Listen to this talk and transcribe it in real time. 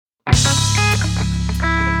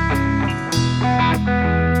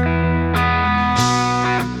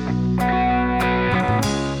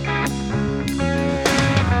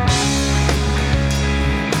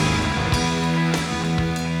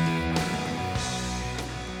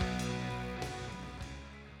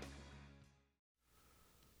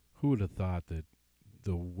Who would have thought that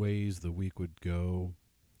the ways the week would go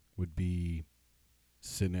would be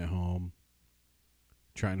sitting at home,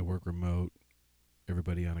 trying to work remote,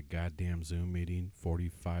 everybody on a goddamn Zoom meeting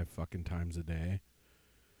 45 fucking times a day.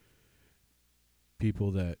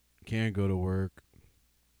 People that can't go to work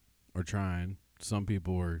are trying. Some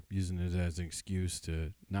people are using it as an excuse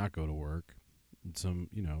to not go to work. And some,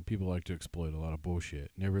 people like to exploit a lot of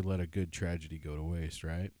bullshit. Never let a good tragedy go to waste,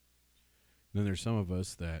 right? And then there's some of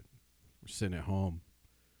us that we're sitting at home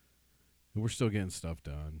and we're still getting stuff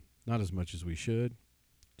done. Not as much as we should,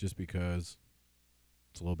 just because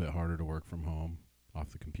it's a little bit harder to work from home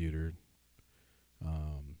off the computer.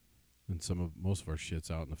 And most of our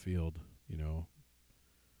shit's out in the field,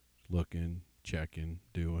 looking, checking,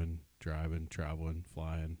 doing, driving, traveling,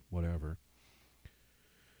 flying, whatever.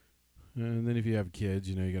 And then if you have kids,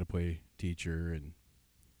 you got to play teacher and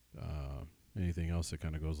anything else that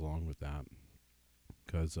kind of goes along with that.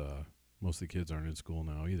 Because most of the kids aren't in school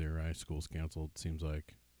now either, right? School's canceled, seems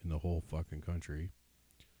like, in the whole fucking country.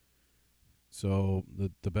 So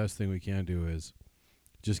the best thing we can do is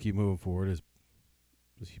just keep moving forward as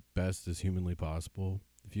best as humanly possible.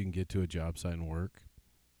 If you can get to a job site and work,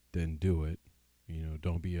 then do it.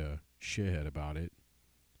 Don't be a shithead about it.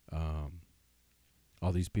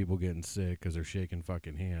 All these people getting sick because they're shaking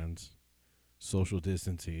fucking hands. Social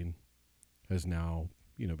distancing has now,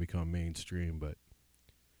 become mainstream, but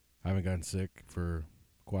I haven't gotten sick for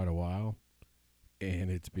quite a while,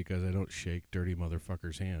 and it's because I don't shake dirty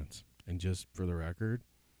motherfuckers' hands. And just for the record,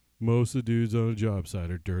 most of the dudes on a job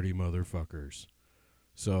site are dirty motherfuckers.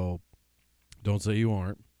 So don't say you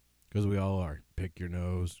aren't, because we all are. Pick your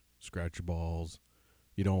nose, scratch your balls.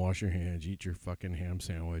 You don't wash your hands, eat your fucking ham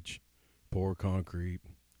sandwich, pour concrete,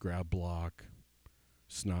 grab block,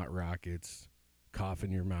 snot rockets, cough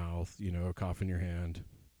in your mouth, cough in your hand.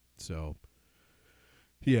 So,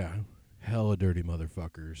 yeah, hella dirty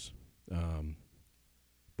motherfuckers.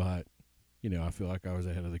 But, I feel like I was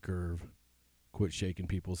ahead of the curve. Quit shaking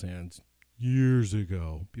people's hands years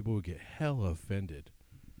ago. People would get hella offended,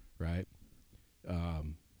 right?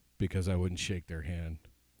 Because I wouldn't shake their hand.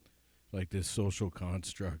 Like this social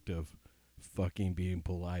construct of fucking being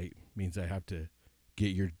polite means I have to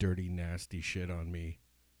get your dirty, nasty shit on me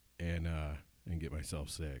and get myself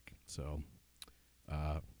sick. So,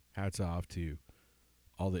 hats off to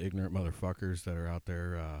all the ignorant motherfuckers that are out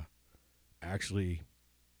there actually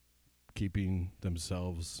keeping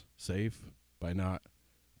themselves safe by not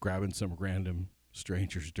grabbing some random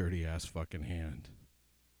stranger's dirty ass fucking hand.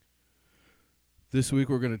 This week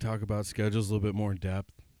we're going to talk about schedules a little bit more in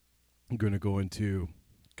depth. I'm going to go into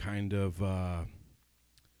kind of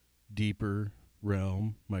deeper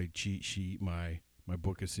realm, my cheat sheet, my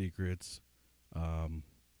book of secrets. Some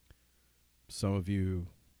of you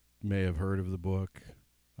may have heard of the book,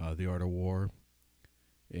 The Art of War,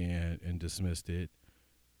 and dismissed it.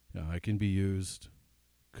 It can be used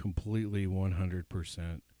completely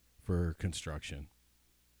 100% for construction.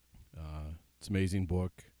 It's an amazing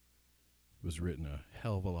book. It was written a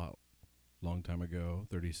hell of a long time ago,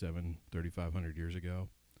 3,500 years ago,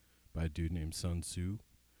 by a dude named Sun Tzu,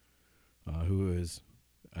 who is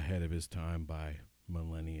ahead of his time by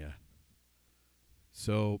millennia.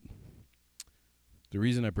 So the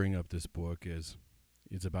reason I bring up this book is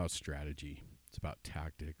it's about strategy. It's about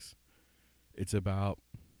tactics. It's about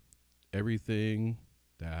everything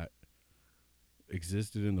that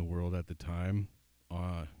existed in the world at the time,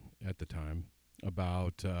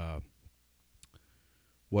 about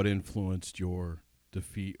what influenced your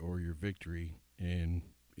defeat or your victory in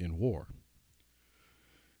war.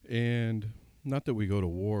 And not that we go to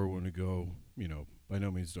war when we go, by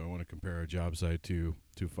no means do I want to compare a job site to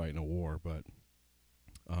fighting a war, but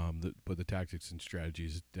the tactics and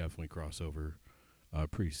strategies definitely cross over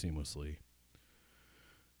pretty seamlessly.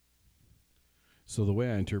 So the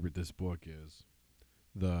way I interpret this book is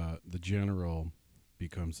the general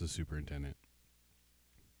becomes the superintendent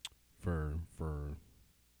for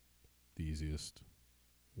the easiest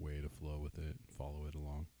way to flow with it, follow it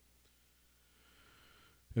along.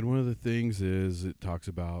 And one of the things it talks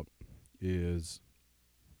about is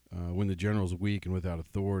when the general's weak and without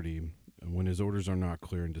authority, when his orders are not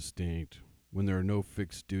clear and distinct, when there are no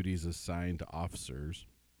fixed duties assigned to officers,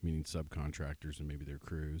 meaning subcontractors and maybe their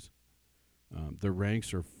crews, the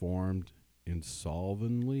ranks are formed in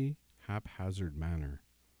slovenly, haphazard manner,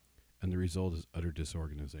 result is utter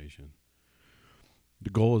disorganization. The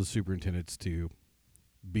goal of the superintendent is to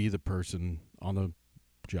be the person on the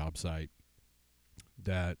job site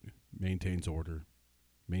that maintains order,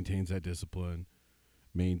 maintains that discipline,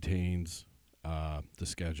 maintains the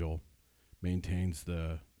schedule, maintains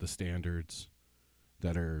the standards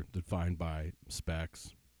that are defined by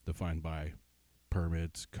specs, defined by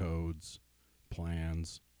permits, codes,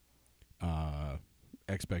 plans,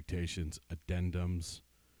 expectations, addendums,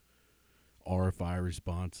 RFI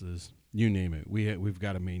responses, you name it. We've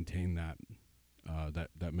got to maintain that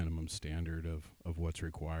that minimum standard of what's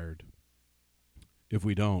required. If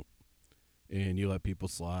we don't, and you let people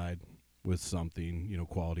slide with something,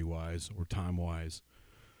 quality wise or time wise,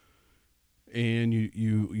 and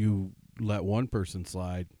you let one person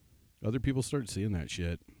slide, other people start seeing that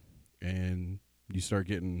shit, and you start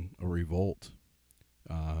getting a revolt.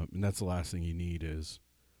 And that's the last thing you need is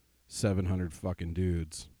 700 fucking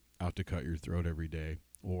dudes out to cut your throat every day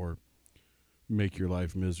or make your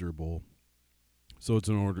life miserable. So it's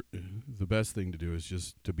the best thing to do is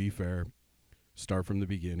just to be fair, start from the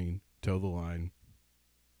beginning, toe the line,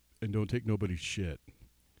 and don't take nobody's shit.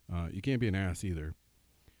 You can't be an ass either.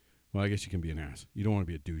 Well, I guess you can be an ass. You don't want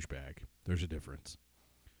to be a douchebag. There's a difference.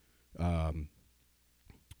 But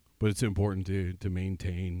it's important to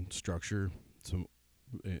maintain structure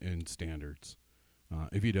and standards.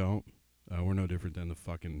 If you don't, we're no different than the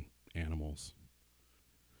fucking animals.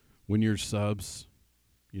 When your subs,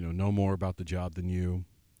 know more about the job than you,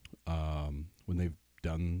 when they've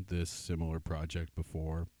done this similar project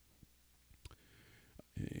before,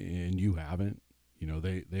 and you haven't,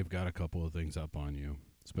 they've got a couple of things up on you,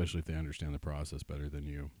 especially if they understand the process better than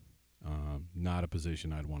you. Not a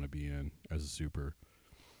position I'd want to be in as a super.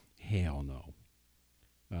 Hell no.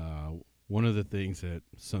 One of the things that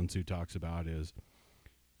Sun Tzu talks about is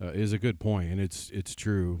a good point, and it's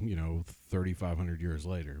true. 3,500 years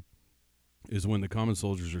later, is when the common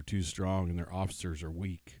soldiers are too strong and their officers are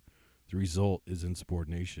weak. The result is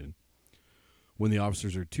insubordination. When the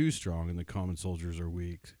officers are too strong and the common soldiers are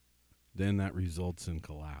weak, then that results in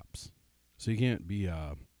collapse. So you can't be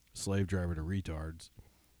a slave driver to retards,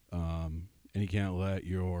 and you can't let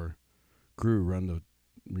your crew run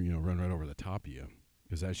right over the top of you,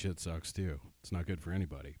 because that shit sucks too. It's not good for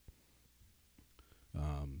anybody.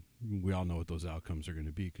 We all know what those outcomes are going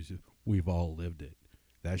to be because we've all lived it.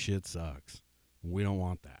 That shit sucks. We don't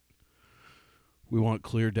want that. We want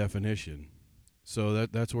clear definition. So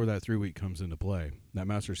that's where that 3 week comes into play. That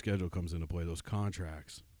master schedule comes into play. Those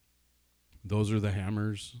contracts. Those are the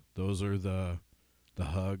hammers. Those are the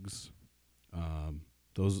hugs.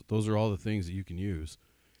 Those are all the things that you can use.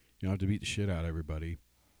 You don't have to beat the shit out of everybody.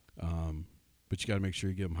 But you got to make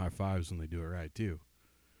sure you give them high fives when they do it right too,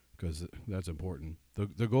 because that's important.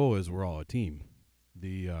 The goal is we're all a team.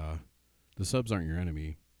 The subs aren't your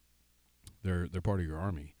enemy. They're part of your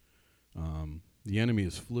army. The enemy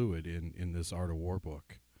is fluid in this Art of War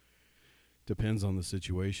book. Depends on the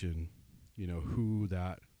situation, who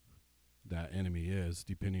that enemy is,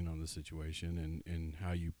 depending on the situation and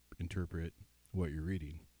how you interpret what you're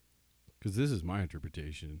reading. Because this is my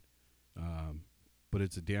interpretation, but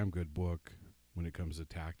it's a damn good book when it comes to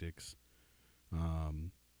tactics.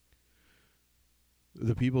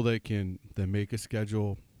 The people that make a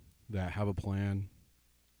schedule, that have a plan,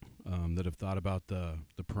 that have thought about the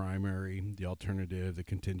primary, the alternative, the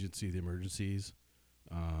contingency, the emergencies,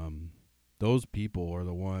 those people are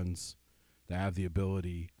the ones that have the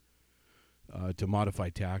ability to modify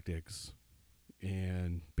tactics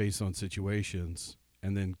and based on situations,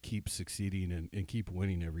 and then keep succeeding and keep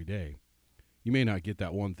winning every day. You may not get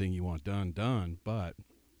that one thing you want done, but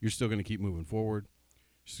you're still going to keep moving forward.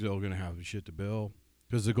 You're still going to have the shit to bill,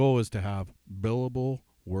 because the goal is to have billable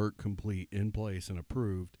work complete, in place, and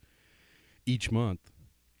approved each month,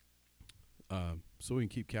 so we can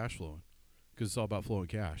keep cash flowing, because it's all about flowing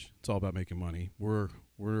cash. It's all about making money. We're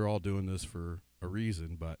all doing this for a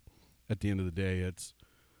reason, but at the end of the day, it's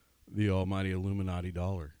the almighty Illuminati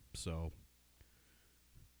dollar. So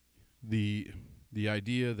the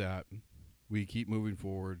idea that we keep moving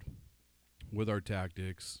forward with our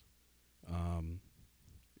tactics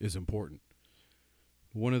is important.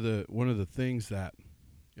 One of the things that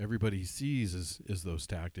everybody sees is those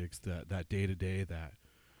tactics, that day-to-day, that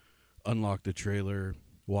unlock the trailer,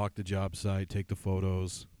 walk the job site, take the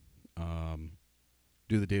photos,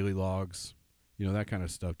 do the daily logs, that kind of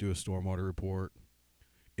stuff, do a stormwater report,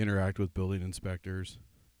 interact with building inspectors.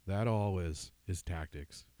 That all is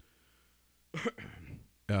tactics.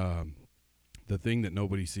 The thing that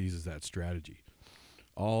nobody sees is that strategy.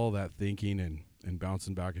 All that thinking and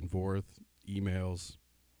bouncing back and forth, emails,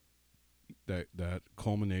 that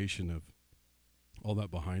culmination all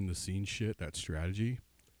that behind the scenes shit, that strategy.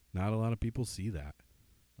 Not a lot of people see that.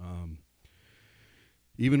 Um,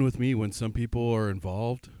 Even with me, when some people are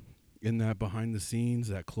involved in that behind the scenes,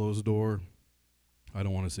 that closed door, I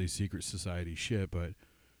don't want to say secret society shit, but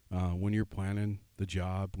when you're planning the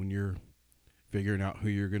job, when you're figuring out who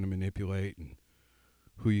you're going to manipulate and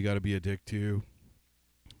who you got to be a dick to,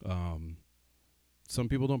 some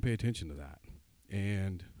people don't pay attention to that.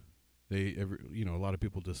 And a lot of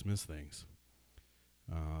people dismiss things.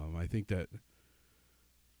 I think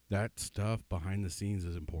that stuff behind the scenes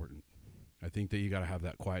is important. I think that you got to have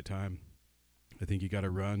that quiet time. I think you got to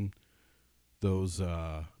run those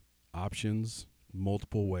options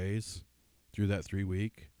multiple ways through that 3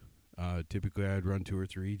 week. Typically, I'd run 2 or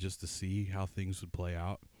 3 just to see how things would play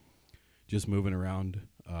out. Just moving around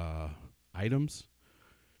items,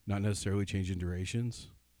 not necessarily changing durations.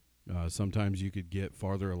 Sometimes you could get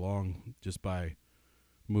farther along just by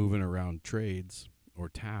moving around trades or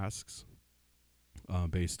tasks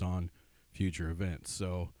based on future events.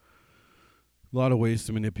 So a lot of ways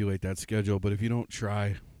to manipulate that schedule, but if you don't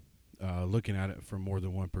try looking at it from more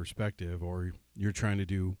than one perspective, or you're trying to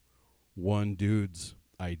do one dude's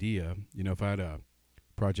idea, if I had a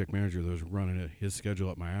project manager that was running his schedule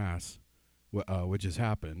up my ass, which has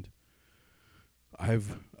happened,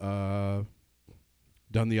 I've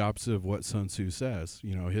done the opposite of what Sun Tzu says.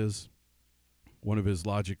 One of his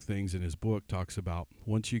logic things in his book talks about,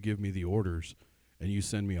 once you give me the orders and you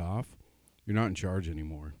send me off, you're not in charge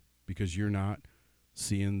anymore, because you're not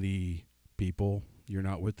seeing the people, you're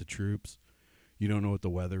not with the troops, you don't know what the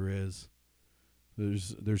weather is.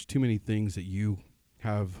 There's too many things that you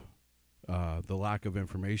have the lack of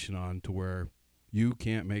information on, to where you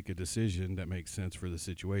can't make a decision that makes sense for the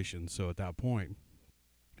situation. So at that point,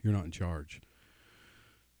 you're not in charge,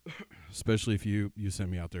 especially if you send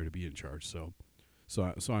me out there to be in charge. So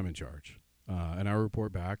I'm in charge, and I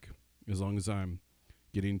report back as long as I'm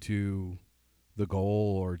getting to the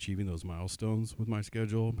goal or achieving those milestones with my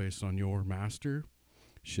schedule based on your master.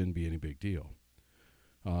 Shouldn't be any big deal.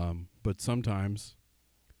 But sometimes,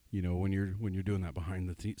 when you're doing that behind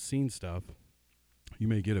the scenes stuff, you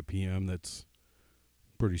may get a PM that's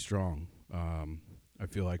pretty strong. I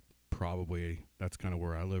feel like probably that's kind of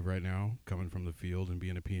where I live right now, coming from the field and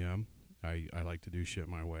being a PM. I like to do shit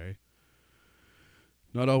my way.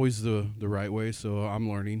 Not always the right way, so I'm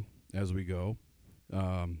learning as we go.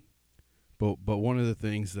 But one of the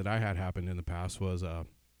things that I had happen in the past was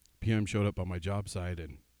PM showed up on my job site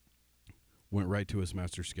and went right to his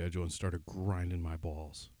master schedule and started grinding my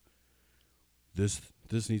balls. This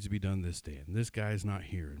needs to be done this day, and this guy's not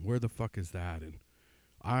here, and where the fuck is that? And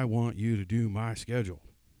I want you to do my schedule.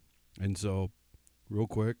 And so, real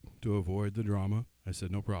quick, to avoid the drama, I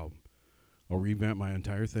said, no problem. I'll revamp my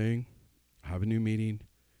entire thing, have a new meeting,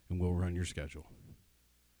 and we'll run your schedule.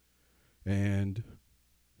 And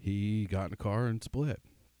he got in a car and split.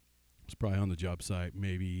 Was probably on the job site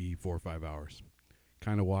maybe 4 or 5 hours.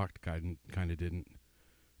 Kind of walked, kind of didn't.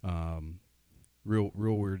 Real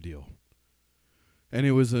weird deal. And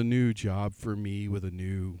it was a new job for me with a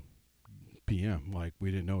new PM. Like, we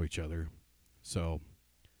didn't know each other, so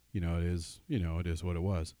it is what it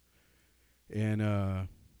was. And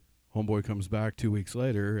homeboy comes back 2 weeks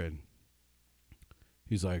later, and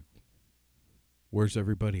he's like, "Where's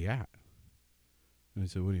everybody at?" And I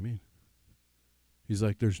said, "What do you mean?" He's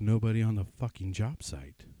like, "There's nobody on the fucking job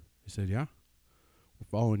site." I said, "Yeah, we're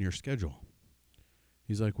following your schedule."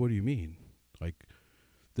 He's like, "What do you mean?" Like,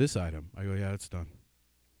 this item. I go, "Yeah, it's done."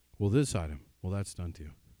 Well, this item. Well, that's done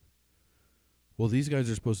too. Well, these guys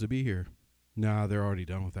are supposed to be here. Nah, they're already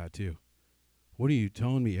done with that too. What are you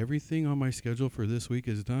telling me? Everything on my schedule for this week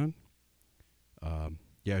is done?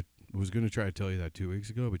 Yeah, I was going to try to tell you that 2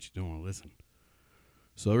 weeks ago, but you don't want to listen.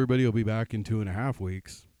 So everybody will be back in 2.5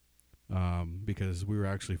 weeks, because we were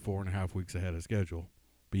actually 4.5 weeks ahead of schedule,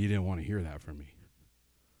 but you didn't want to hear that from me.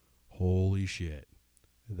 Holy shit.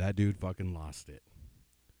 That dude fucking lost it.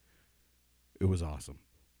 It was awesome.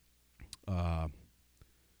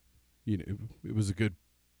 It was a good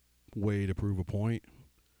way to prove a point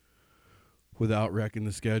without wrecking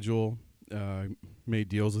the schedule. Made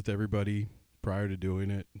deals with everybody prior to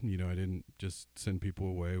doing it. I didn't just send people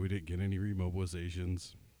away. We didn't get any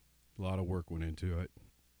remobilizations. A lot of work went into it.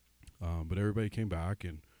 But everybody came back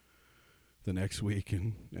and the next week,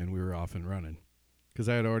 and we were off and running. Because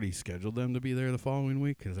I had already scheduled them to be there the following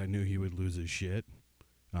week, because I knew he would lose his shit.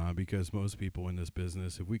 Because most people in this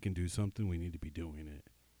business, if we can do something, we need to be doing it.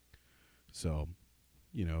 So,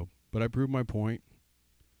 but I proved my point.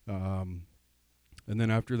 And then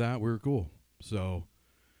after that, we were cool. So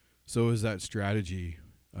is that strategy.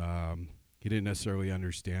 He didn't necessarily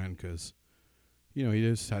understand, because he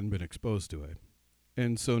just hadn't been exposed to it.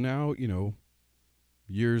 And so now,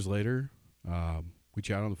 years later, we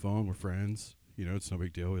chat on the phone. We're friends. It's no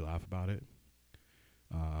big deal. We laugh about it.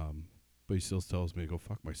 But he still tells me to go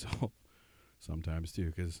fuck myself sometimes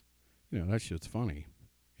too, because that shit's funny.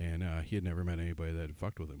 And he had never met anybody that had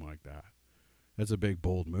fucked with him like that. That's a big,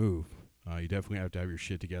 bold move. You definitely have to have your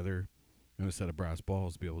shit together and a set of brass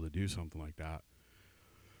balls to be able to do something like that.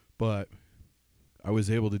 But I was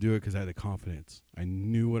able to do it because I had the confidence. I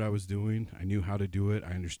knew what I was doing. I knew how to do it.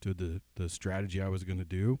 I understood the strategy I was going to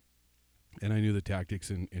do. And I knew the tactics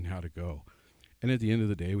and how to go. And at the end of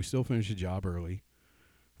the day, we still finished the job early.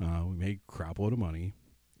 We made crap load of money.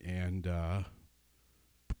 And I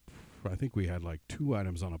think we had like 2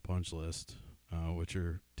 items on a punch list, which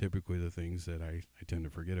are typically the things that I tend to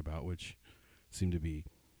forget about, which seem to be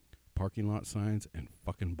parking lot signs and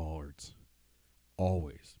fucking bollards.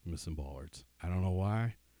 Always missing bollards. I don't know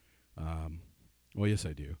why. Well, yes,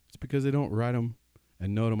 I do. It's because they don't write them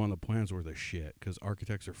and note them on the plans where they're shit, because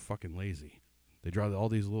architects are fucking lazy. They draw all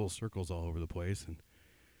these little circles all over the place, and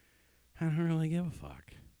I don't really give a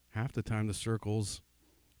fuck. Half the time the circle's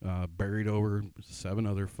buried over 7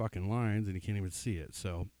 other fucking lines, and you can't even see it.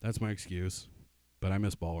 So that's my excuse. But I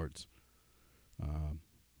miss bollards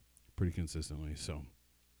pretty consistently. So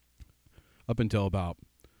up until about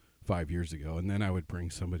 5 years ago, and then I would bring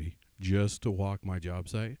somebody just to walk my job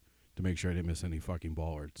site to make sure I didn't miss any fucking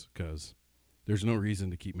bollards, because there's no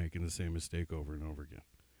reason to keep making the same mistake over and over again.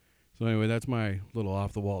 So anyway, that's my little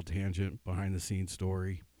off-the-wall tangent, behind-the-scenes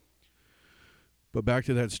story. But back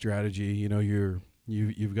to that strategy,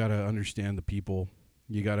 you've got to understand the people.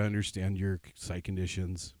 You got to understand your site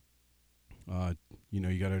conditions.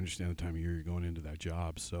 You got to understand the time of year you're going into that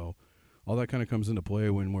job. So all that kind of comes into play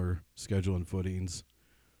when we're scheduling footings,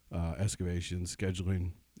 excavations,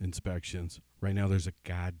 scheduling inspections. Right now there's a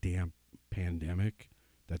goddamn pandemic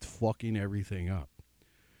that's fucking everything up.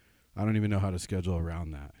 I don't even know how to schedule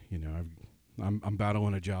around that. I'm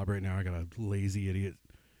battling a job right now. I got a lazy idiot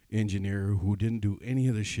engineer who didn't do any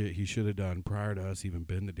of the shit he should have done prior to us even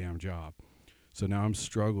bidding the damn job. So now I'm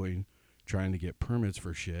struggling trying to get permits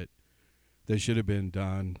for shit that should have been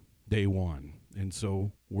done day one. And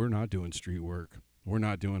so we're not doing street work. We're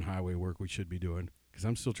not doing highway work we should be doing, because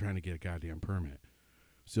I'm still trying to get a goddamn permit.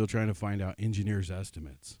 Still trying to find out engineers'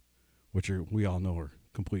 estimates, which we all know are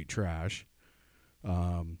complete trash.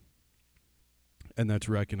 And that's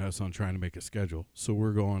wrecking us on trying to make a schedule. So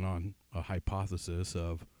we're going on a hypothesis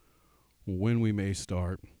of when we may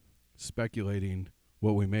start, speculating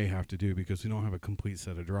what we may have to do because we don't have a complete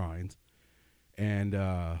set of drawings. And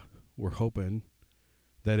we're hoping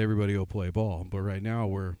that everybody will play ball. But right now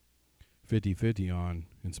we're 50-50 on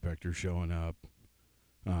inspectors showing up,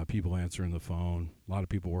 people answering the phone, a lot of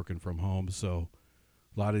people working from home. So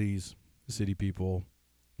a lot of these city people,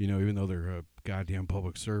 even though they're a goddamn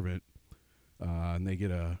public servant, and they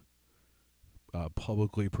get a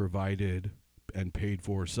publicly provided and paid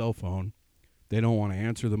for cell phone, they don't want to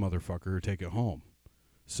answer the motherfucker or take it home.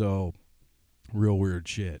 So real weird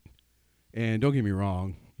shit. And don't get me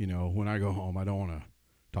wrong, when I go home, I don't want to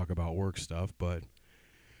talk about work stuff, but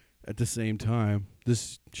at the same time,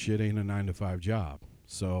 this shit ain't a 9-to-5 job.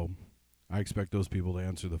 So I expect those people to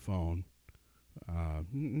answer the phone,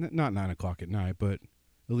 not 9 o'clock at night, but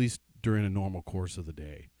at least during a normal course of the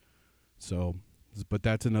day. So, but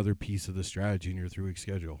that's another piece of the strategy in your 3-week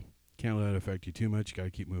schedule. Can't let it affect you too much. You got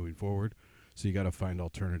to keep moving forward. So you got to find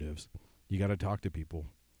alternatives. You got to talk to people.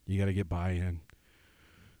 You got to get buy-in.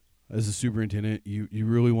 As a superintendent, you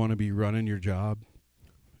really want to be running your job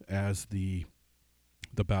as the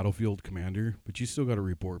battlefield commander, but you still got to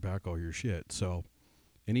report back all your shit. So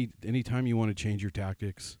anytime you want to change your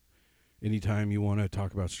tactics, anytime you want to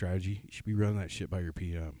talk about strategy, you should be running that shit by your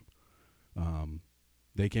PM.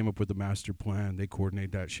 They came up with the master plan. They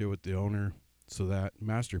coordinate that shit with the owner. So that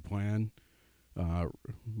master plan,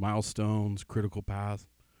 milestones, critical path,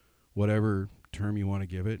 whatever term you want to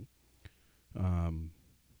give it,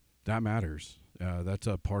 that matters. That's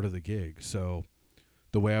a part of the gig. So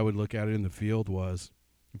the way I would look at it in the field was,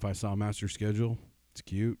 if I saw a master schedule, it's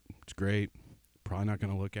cute, it's great, probably not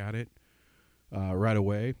going to look at it right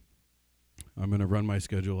away. I'm going to run my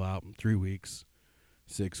schedule out 3 weeks,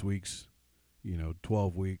 6 weeks,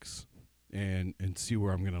 12 weeks, and see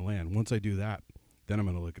where I'm going to land. Once I do that, then I'm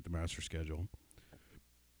going to look at the master schedule.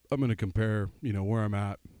 I'm going to compare, where I'm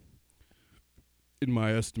at in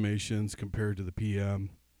my estimations compared to the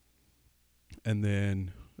PM, and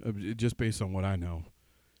then just based on what I know,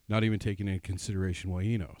 not even taking into consideration what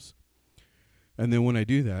he knows. And then when I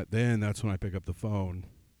do that, then that's when I pick up the phone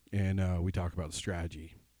and we talk about the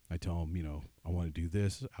strategy. I tell him, I want to do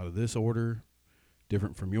this out of this order.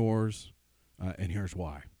 different from yours, and here's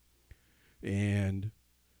why. And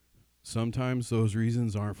sometimes those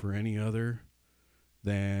reasons aren't for any other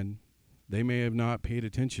than they may have not paid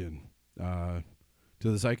attention to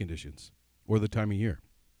the site conditions or the time of year.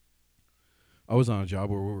 I was on a job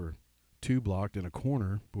where we were 2 blocked in a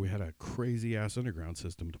corner, but we had a crazy ass underground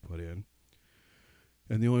system to put in.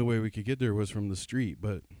 And the only way we could get there was from the street,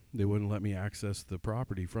 but they wouldn't let me access the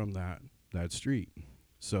property from that street.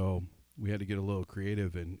 So we had to get a little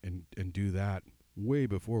creative and do that way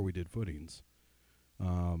before we did footings,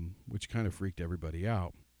 which kind of freaked everybody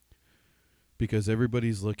out because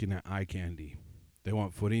everybody's looking at eye candy. They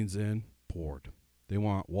want footings in, poured. They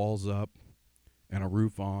want walls up and a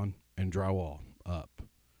roof on and drywall up.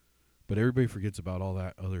 But everybody forgets about all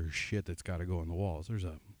that other shit that's got to go in the walls. There's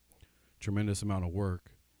a tremendous amount of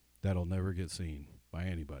work that'll never get seen by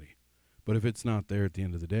anybody. But if it's not there at the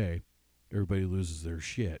end of the day, everybody loses their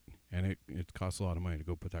shit, and it costs a lot of money to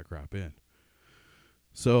go put that crap in.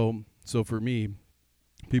 So for me,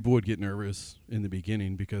 people would get nervous in the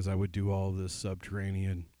beginning because I would do all this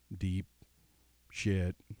subterranean, deep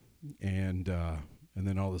shit, and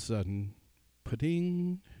then all of a sudden,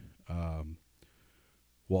 pa-ding,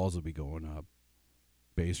 walls would be going up,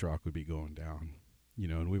 base rock would be going down,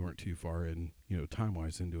 and we weren't too far in,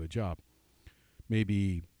 time-wise into a job.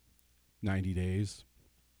 Maybe 90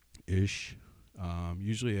 days-ish.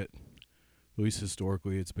 Usually at least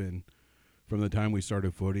historically, it's been from the time we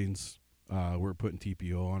started footings, we're putting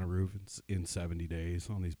TPO on a roof in 70 days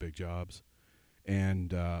on these big jobs.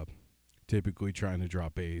 And typically trying to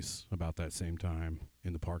drop base about that same time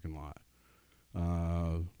in the parking lot.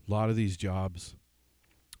 A lot of these jobs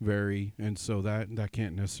vary, and so that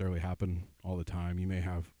can't necessarily happen all the time. You may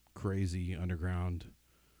have crazy underground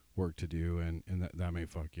work to do, and that may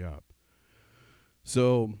fuck you up.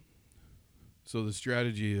 So the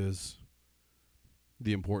strategy is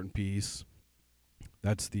the important piece.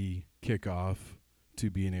 That's the kickoff to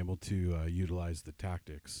being able to utilize the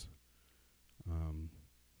tactics.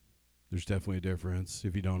 There's definitely a difference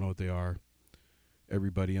if you don't know what they are.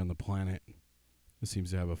 Everybody on the planet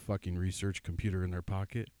seems to have a fucking research computer in their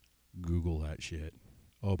pocket. Google that shit.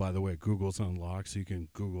 Oh, by the way, Google's unlocked, so you can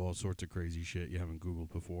Google all sorts of crazy shit you haven't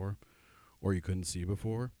Googled before or you couldn't see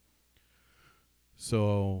before.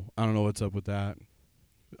 So I don't know what's up with that.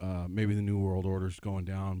 Maybe the New World Order's going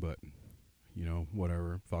down, but,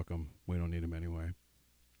 whatever. Fuck them. We don't need them anyway.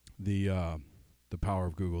 The power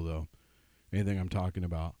of Google, though. Anything I'm talking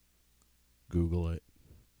about, Google it.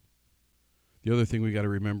 The other thing we got to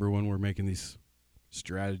remember when we're making these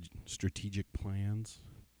strategic plans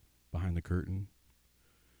behind the curtain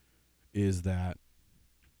is that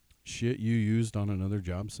shit you used on another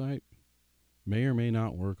job site may or may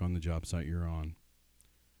not work on the job site you're on.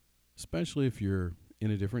 Especially if you're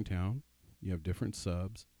in a different town, you have different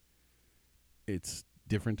subs, it's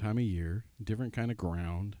different time of year, different kind of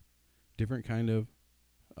ground, different kind of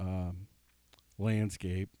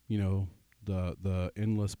landscape. The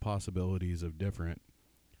endless possibilities of different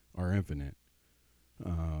are infinite.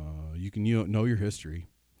 You can know your history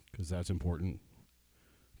because that's important,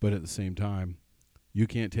 but at the same time, you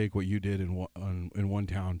can't take what you did in one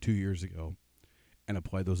town 2 years ago and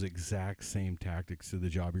apply those exact same tactics to the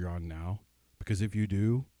job you're on now. Because if you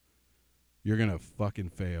do, you're gonna fucking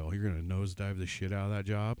fail. You're gonna nosedive the shit out of that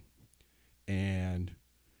job, and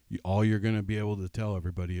all you're gonna be able to tell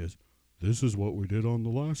everybody is, "This is what we did on the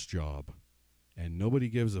last job." And nobody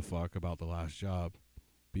gives a fuck about the last job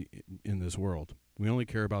in this world. We only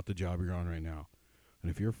care about the job you're on right now. And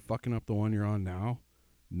if you're fucking up the one you're on now,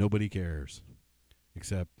 nobody cares.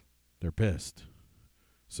 Except they're pissed.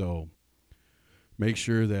 So make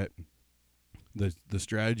sure that the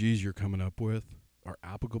strategies you're coming up with are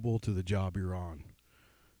applicable to the job you're on.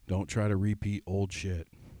 Don't try to repeat old shit.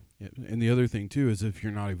 And the other thing, too, is if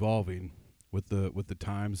you're not evolving with the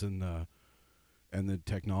times and the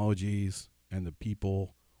technologies and the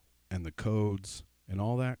people and the codes and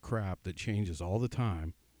all that crap that changes all the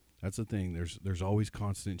time. That's the thing. There's always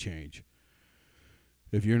constant change.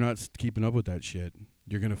 If you're not keeping up with that shit,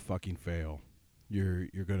 you're going to fucking fail. You're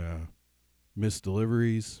going to miss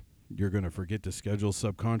deliveries. You're going to forget to schedule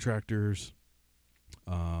subcontractors.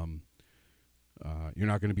 You're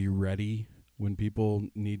not going to be ready when people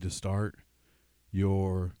need to start.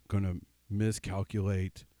 You're going to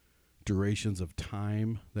miscalculate durations of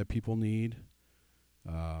time that people need.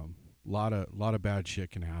 Lot of bad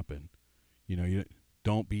shit can happen. You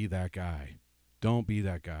don't be that guy. Don't be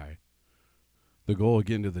that guy. The goal of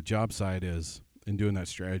getting to the job site is, and doing that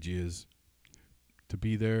strategy, is to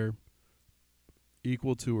be there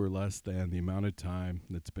equal to or less than the amount of time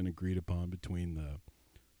that's been agreed upon between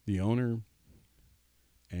the owner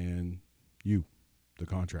and you, the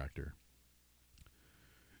contractor.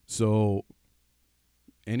 So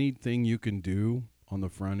anything you can do on the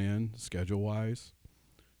front end, schedule wise,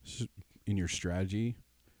 in your strategy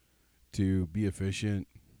to be efficient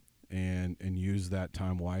and use that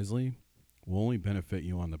time wisely will only benefit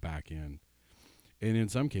you on the back end. And in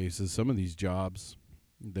some cases, some of these jobs,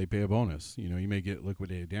 they pay a bonus. You know, you may get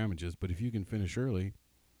liquidated damages, but if you can finish early,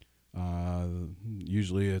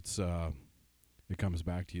 usually it comes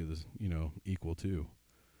back to you, equal too.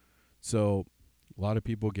 So a lot of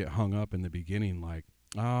people get hung up in the beginning like,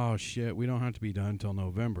 oh shit, we don't have to be done till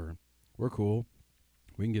November. We're cool.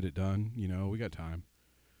 We can get it done. You know, we got time.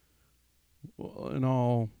 Well, in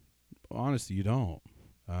all honesty, you don't.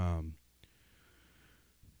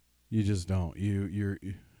 You just don't.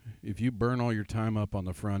 If you burn all your time up on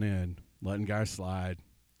the front end, letting guys slide,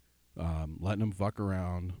 letting them fuck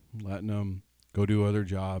around, letting them go do other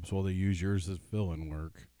jobs while they use yours as fill-in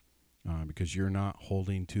work, because you're not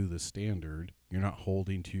holding to the standard, you're not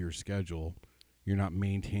holding to your schedule, you're not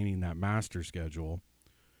maintaining that master schedule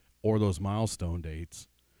or those milestone dates,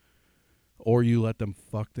 or you let them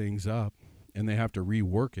fuck things up and they have to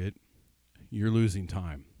rework it, you're losing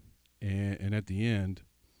time. And at the end,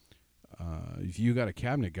 if you got a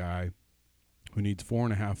cabinet guy who needs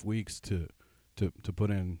 4.5 weeks to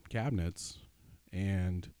put in cabinets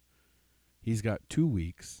and he's got 2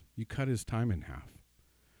 weeks, you cut his time in half.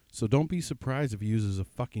 So don't be surprised if he uses a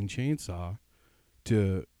fucking chainsaw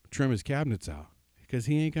to trim his cabinets out, because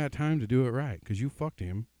he ain't got time to do it right, because you fucked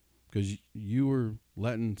him, because you were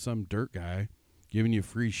letting some dirt guy giving you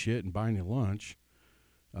free shit and buying you lunch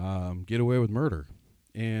get away with murder.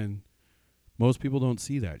 And most people don't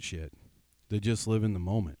see that shit. They just live in the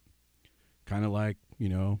moment. Kind of like,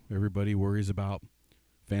 everybody worries about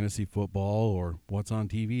fantasy football or what's on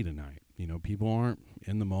TV tonight. People aren't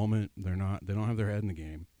in the moment. They don't have their head in the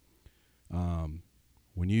game.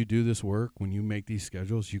 When you do this work, when you make these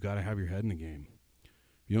schedules, you got to have your head in the game.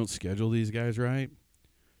 If you don't schedule these guys right,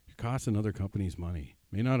 you're costing other companies money.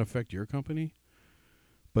 May not affect your company,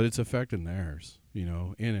 but it's affecting theirs.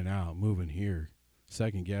 In and out, moving here,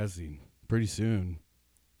 second guessing. Pretty soon,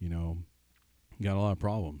 you got a lot of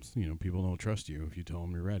problems. People don't trust you if you tell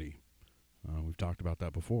them you're ready. We've talked about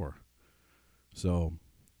that before. So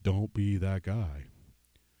don't be that guy.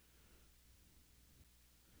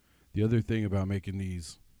 The other thing about making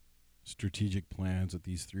these strategic plans with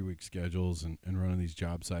these 3-week schedules and running these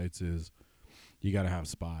job sites is you got to have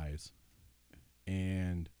spies.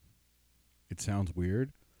 And it sounds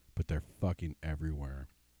weird, but they're fucking everywhere.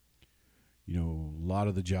 A lot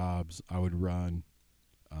of the jobs I would run,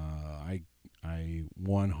 I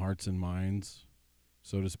won hearts and minds,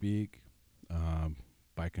 so to speak,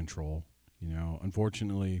 by control.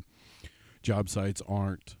 Unfortunately, job sites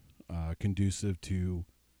aren't conducive to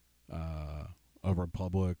a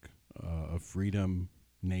republic, a freedom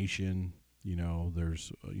nation.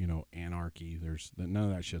 There's anarchy. There's none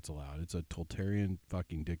of that shit's allowed. It's a totalitarian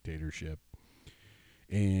fucking dictatorship,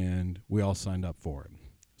 and we all signed up for it.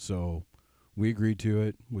 So we agreed to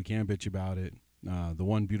it. We can't bitch about it. The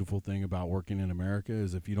one beautiful thing about working in America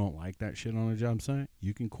is if you don't like that shit on a job site,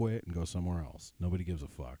 you can quit and go somewhere else. Nobody gives a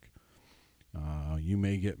fuck. You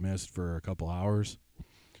may get missed for a couple hours,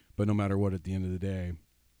 but no matter what, at the end of the day,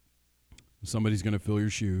 somebody's going to fill your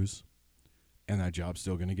shoes, and that job's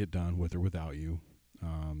still going to get done with or without you.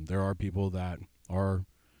 There are people that are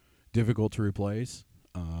difficult to replace,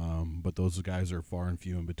 but those guys are far and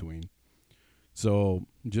few in between. So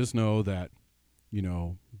just know that,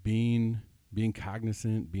 being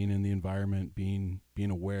cognizant, being in the environment, being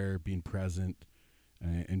aware, being present,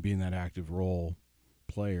 and being that active role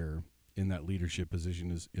player in that leadership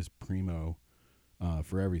position is primo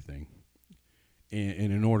for everything.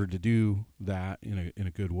 And in order to do that in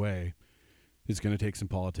a good way, it's going to take some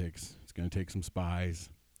politics. It's going to take some spies.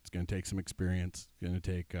 It's going to take some experience. It's going to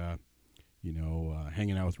take,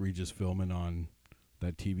 hanging out with Regis Philbin on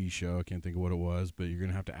that TV show. I can't think of what it was, but you're going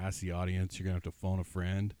to have to ask the audience. You're going to have to phone a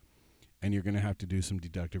friend, and you're going to have to do some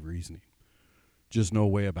deductive reasoning. Just no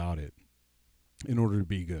way about it in order to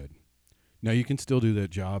be good. Now, you can still do that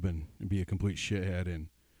job and be a complete shithead and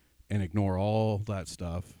ignore all that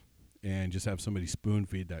stuff and just have somebody spoon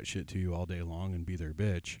feed that shit to you all day long and be their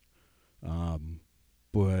bitch.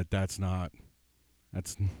 But that's not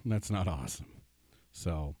awesome.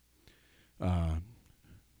 So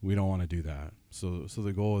we don't want to do that. So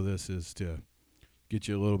the goal of this is to get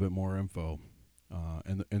you a little bit more info.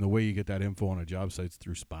 And the way you get that info on a job site is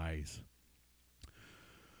through spies.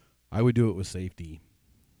 I would do it with safety.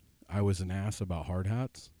 I was an ass about hard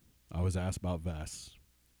hats. I was asked about vests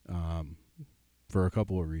for a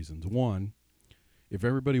couple of reasons. One, if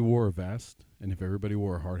everybody wore a vest and if everybody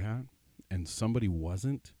wore a hard hat and somebody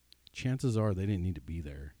wasn't, chances are they didn't need to be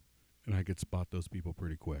there. And I could spot those people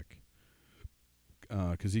pretty quick.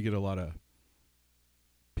 Because you get a lot of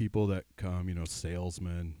people that come,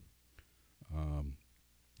 salesmen,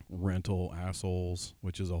 rental assholes,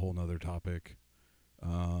 which is a whole nother topic.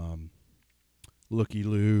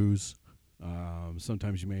 Looky-loos.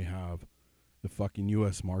 Sometimes you may have the fucking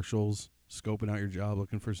U.S. Marshals scoping out your job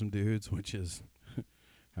looking for some dudes, which has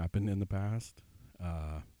happened in the past.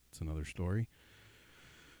 It's another story.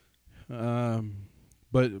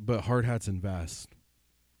 But hard hats and vests.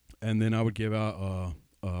 And then I would give out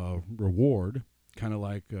a reward, kind of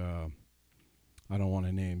like, I don't want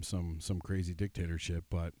to name some crazy dictatorship,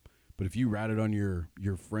 but if you ratted on your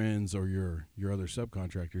friends or your other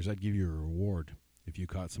subcontractors, I'd give you a reward if you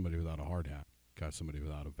caught somebody without a hard hat, caught somebody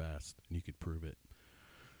without a vest, and you could prove it.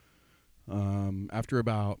 After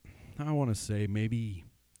about, I want to say maybe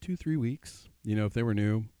 2-3 weeks, if they were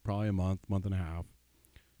new, probably a month and a half,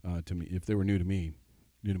 to me, if they were new to me,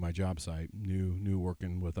 new to my job site, new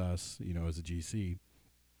working with us, as a GC,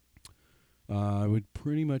 I would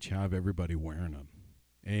pretty much have everybody wearing them.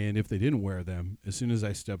 And if they didn't wear them, as soon as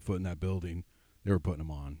I stepped foot in that building, they were putting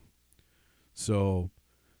them on. So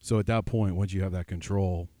at that point, once you have that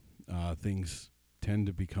control, things tend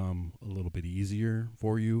to become a little bit easier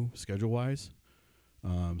for you schedule-wise.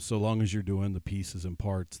 So long as you're doing the pieces and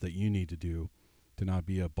parts that you need to do to not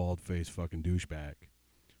be a bald-faced fucking douchebag.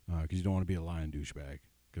 Because you don't want to be a lying douchebag,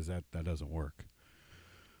 because that doesn't work.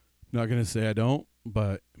 Not going to say I don't,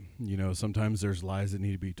 but, sometimes there's lies that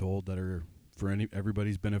need to be told that are for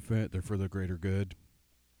everybody's benefit. They're for the greater good,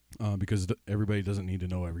 because everybody doesn't need to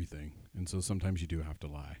know everything. And so sometimes you do have to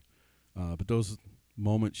lie. But those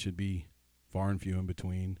moments should be far and few in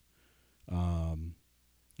between. At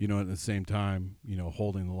the same time,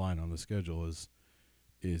 holding the line on the schedule is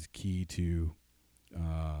key to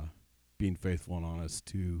being faithful and honest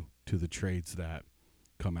to the trades that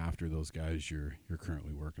come after those guys you're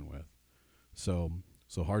currently working with. So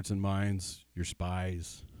hearts and minds, your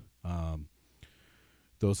spies,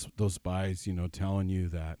 those spies, telling you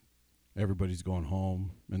that everybody's going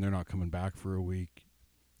home and they're not coming back for a week,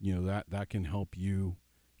 that can help you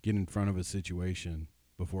get in front of a situation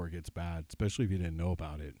before it gets bad, especially if you didn't know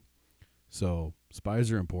about it. So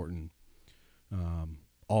spies are important,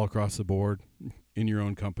 all across the board, in your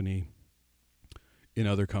own company, in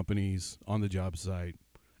other companies, on the job site,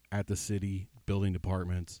 at the city, building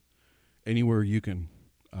departments, anywhere you can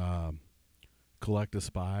collect a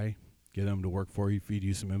spy, get them to work for you, feed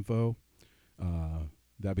you some info.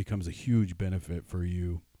 That becomes a huge benefit for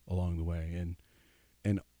you along the way.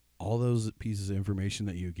 And all those pieces of information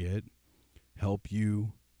that you get help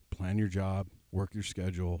you plan your job, work your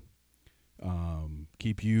schedule,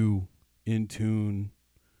 keep you in tune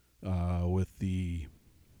with the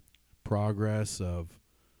progress of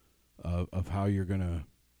how you're gonna,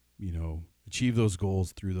 achieve those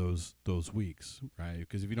goals through those weeks, right?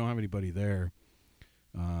 Because if you don't have anybody there,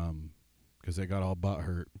 because they got all butt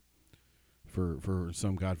hurt for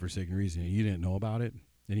some godforsaken reason, and you didn't know about it,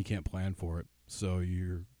 then you can't plan for it. So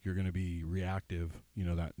you're going to be reactive,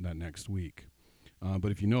 that next week.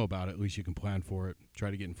 But if you know about it, at least you can plan for it,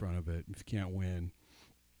 try to get in front of it. If you can't win,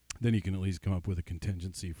 then you can at least come up with a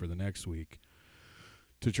contingency for the next week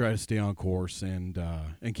to try to stay on course and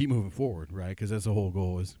keep moving forward, right? Because that's the whole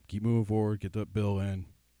goal, is keep moving forward, get the bill in.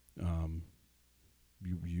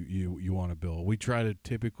 You want to bill.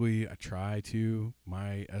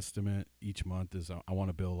 My estimate each month is I want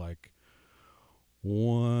to bill like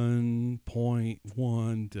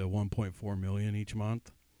 1.1 to 1.4 million each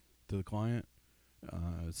month to the client.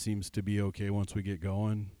 It seems to be okay once we get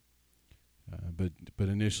going. But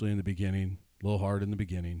initially in the beginning, a little hard in the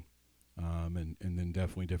beginning. And then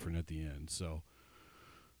definitely different at the end. So,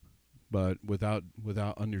 but without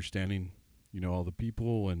understanding, all the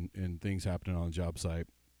people and things happening on the job site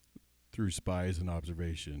through spies and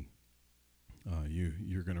observation,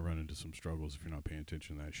 you're going to run into some struggles if you're not paying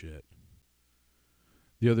attention to that shit.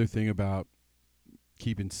 The other thing about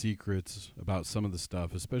keeping secrets about some of the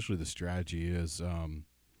stuff, especially the strategy, is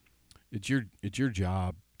it's your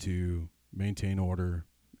job to maintain order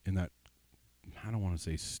in that, I don't want to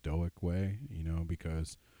say stoic way,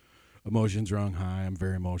 because emotions run high. I'm a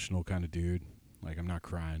very emotional kind of dude. Like, I'm not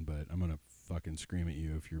crying, but I'm going to fucking scream at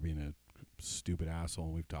you if you're being a stupid asshole.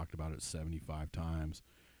 And we've talked about it 75 times.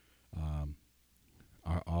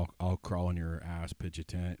 I'll crawl in your ass, pitch a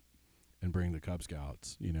tent, and bring the Cub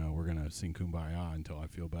Scouts. We're going to sing Kumbaya until I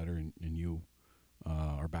feel better and you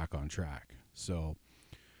are back on track. So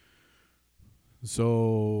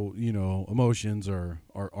emotions are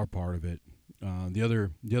part of it. The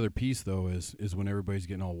other piece though is when everybody's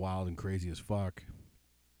getting all wild and crazy as fuck.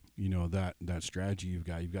 You know, that strategy you've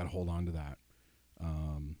got to hold on to that.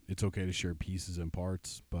 It's okay to share pieces and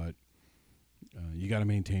parts, but you got to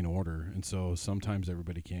maintain order. And so sometimes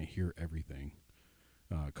everybody can't hear everything.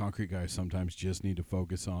 Concrete guys sometimes just need to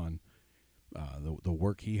focus on the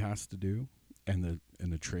work he has to do and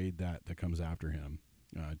the trade that comes after him.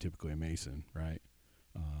 Typically a mason, right?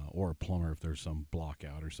 Or a plumber if there's some block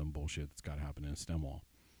out or some bullshit that's got to happen in a stem wall.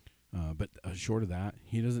 But short of that,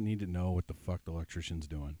 he doesn't need to know what the fuck the electrician's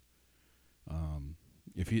doing.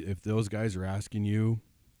 If those guys are asking you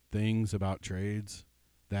things about trades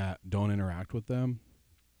that don't interact with them,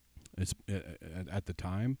 it's at the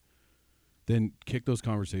time, then kick those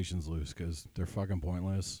conversations loose because they're fucking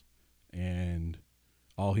pointless, and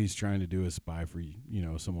all he's trying to do is spy for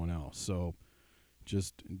someone else. So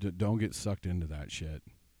just don't get sucked into that shit.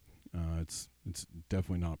 It's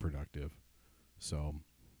definitely not productive. So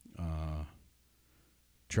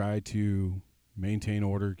try to maintain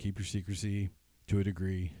order, keep your secrecy to a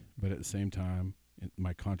degree, but at the same time,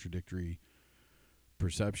 my contradictory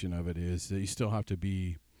perception of it is that you still have to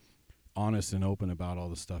be honest and open about all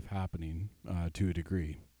the stuff happening to a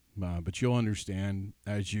degree. But you'll understand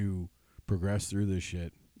as you progress through this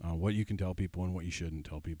shit what you can tell people and what you shouldn't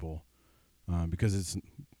tell people, because it's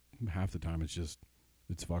half the time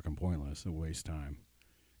it's fucking pointless. It wastes time.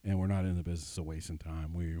 And we're not in the business of wasting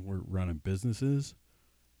time. We're running businesses,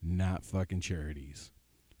 not fucking charities.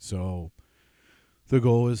 So the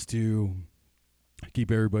goal is to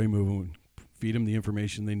keep everybody moving, feed them the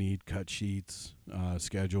information they need, cut sheets,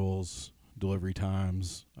 schedules, delivery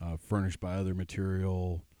times, furnished by other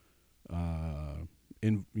material,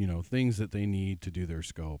 things that they need to do their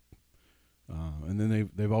scope. And then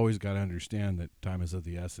they've always got to understand that time is of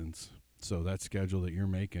the essence. So that schedule that you're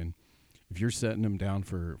making, if you're setting them down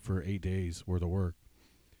for 8 days worth of work,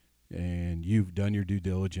 and you've done your due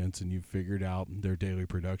diligence and you've figured out their daily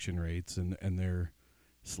production rates and they're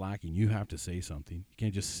slacking, you have to say something. You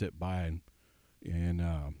can't just sit by and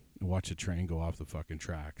watch a train go off the fucking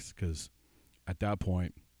tracks, because at that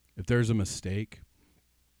point, if there's a mistake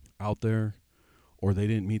out there or they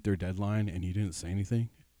didn't meet their deadline and you didn't say anything,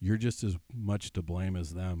 you're just as much to blame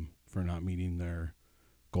as them for not meeting their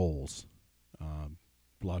goals.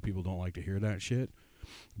 A lot of people don't like to hear that shit,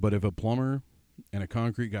 but if a plumber and a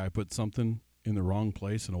concrete guy put something in the wrong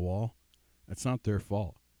place in a wall, that's not their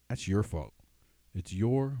fault. That's your fault. It's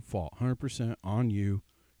your fault, 100% on you,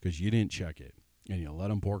 because you didn't check it and you let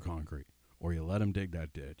them pour concrete or you let them dig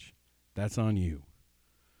that ditch. That's on you.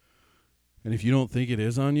 And if you don't think it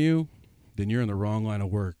is on you, then you're in the wrong line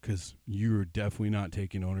of work, because you're definitely not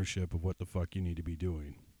taking ownership of what the fuck you need to be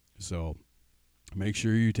doing. So make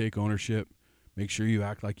sure you take ownership. Make sure you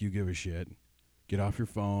act like you give a shit. Get off your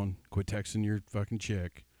phone. Quit texting your fucking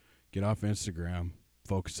chick. Get off Instagram.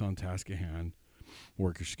 Focus on task at hand.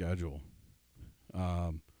 Work your schedule.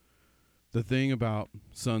 The thing about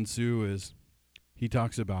Sun Tzu is he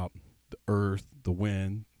talks about the earth, the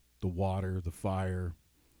wind, the water, the fire,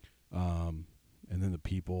 and then the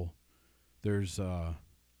people. There's an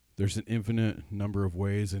infinite number of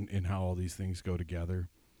ways in how all these things go together.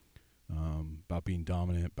 About being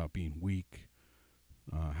dominant, about being weak,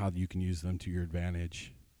 how you can use them to your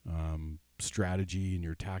advantage, strategy and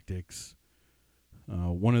your tactics.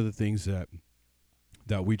 One of the things that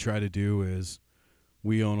we try to do is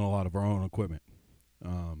we own a lot of our own equipment.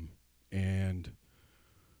 And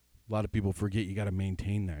a lot of people forget you got to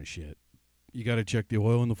maintain that shit. You got to check the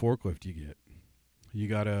oil in the forklift you get. You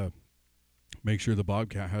got to make sure the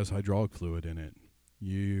Bobcat has hydraulic fluid in it.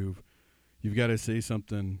 You've got to say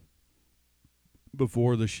something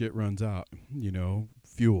before the shit runs out.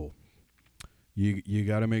 Fuel. You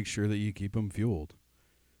got to make sure that you keep them fueled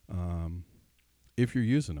if you're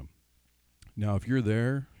using them. Now, if you're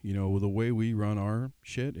there, the way we run our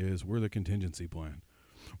shit is we're the contingency plan.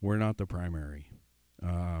 We're not the primary.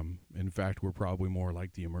 In fact, we're probably more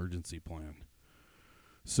like the emergency plan.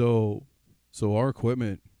 So our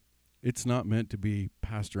equipment, it's not meant to be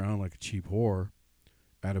passed around like a cheap whore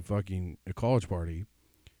at a college party.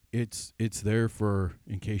 It's there for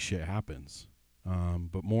in case shit happens.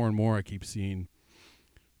 But more and more I keep seeing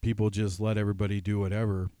people just let everybody do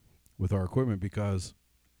whatever with our equipment because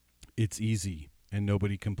it's easy and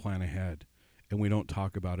nobody can plan ahead and we don't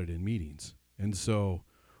talk about it in meetings. And so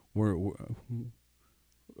we're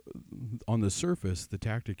on the surface, the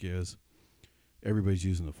tactic is everybody's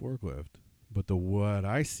using the forklift. But what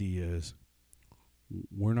I see is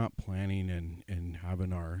we're not planning and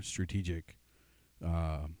having our strategic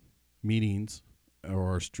meetings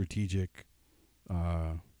or our strategic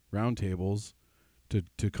roundtables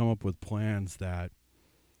to come up with plans that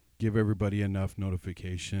give everybody enough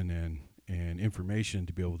notification and information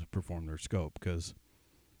to be able to perform their scope, because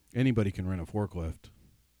anybody can rent a forklift.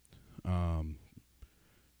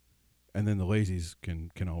 And then the lazies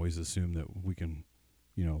can always assume that we can,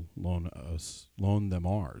 loan them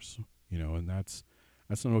ours, and that's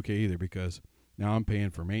not okay either, because now I'm paying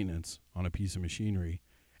for maintenance on a piece of machinery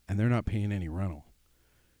and they're not paying any rental.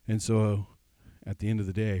 And so at the end of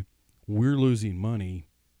the day, we're losing money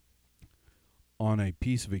on a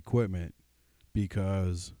piece of equipment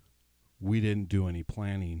because we didn't do any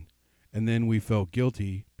planning. And then we felt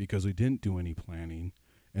guilty because we didn't do any planning.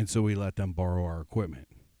 And so we let them borrow our equipment.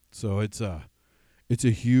 So it's a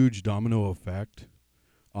huge domino effect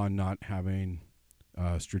on not having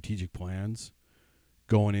strategic plans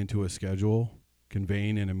going into a schedule,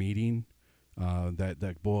 conveying in a meeting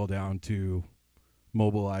that boil down to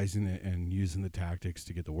mobilizing it and using the tactics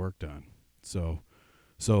to get the work done. So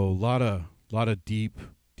a lot of deep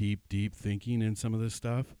thinking in some of this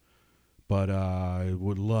stuff, but I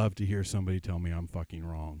would love to hear somebody tell me I'm fucking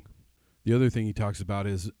wrong. The other thing he talks about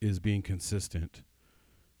is being consistent.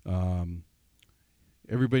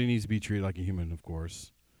 Everybody needs to be treated like a human, of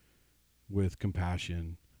course, with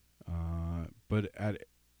compassion. But at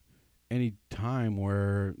any time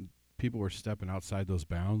where people are stepping outside those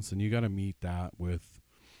bounds, and you got to meet that with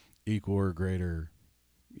equal or greater,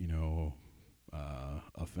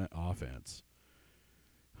 offense.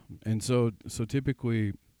 And so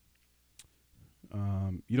typically,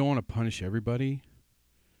 you don't want to punish everybody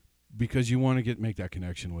because you want to make that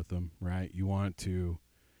connection with them, right? You want to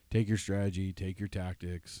take your strategy, take your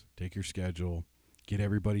tactics, take your schedule, get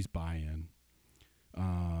everybody's buy-in.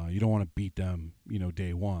 You don't want to beat them,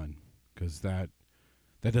 day one, because that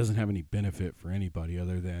doesn't have any benefit for anybody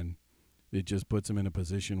other than it just puts them in a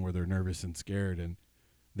position where they're nervous and scared, and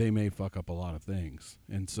they may fuck up a lot of things.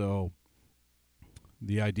 And so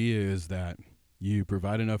the idea is that you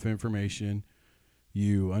provide enough information,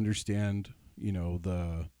 you understand,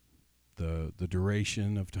 the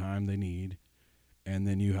duration of time they need, and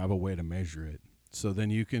then you have a way to measure it. So then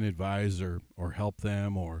you can advise or help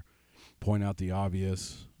them or point out the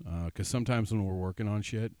obvious, because sometimes when we're working on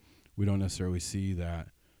shit, we don't necessarily see that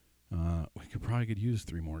we could use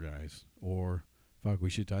 3 more guys, or fuck, we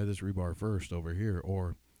should tie this rebar first over here,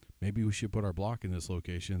 or maybe we should put our block in this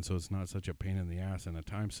location so it's not such a pain in the ass and a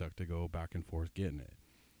time suck to go back and forth getting it.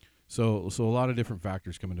 So a lot of different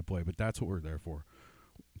factors come into play, but that's what we're there for.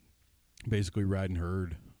 Basically riding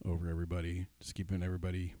herd over everybody, just keeping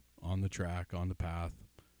everybody on the track, on the path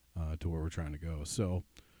to where we're trying to go. So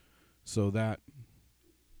that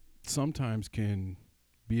sometimes can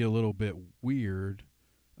be a little bit weird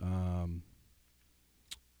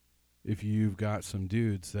if you've got some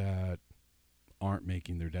dudes that aren't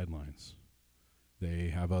making their deadlines. They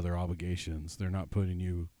have other obligations. They're not putting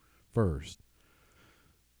you first.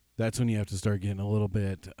 That's when you have to start getting a little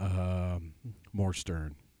bit more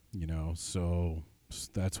stern, So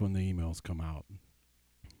that's when the emails come out.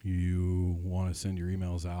 You want to send your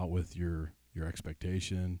emails out with your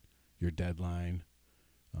expectation, your deadline.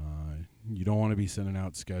 You don't want to be sending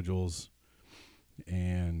out schedules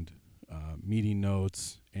and meeting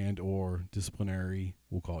notes and or disciplinary,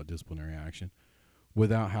 we'll call it disciplinary action,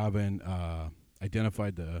 without having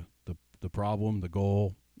identified the problem, the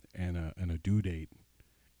goal, and a due date,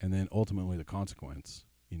 and then ultimately the consequence.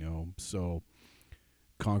 So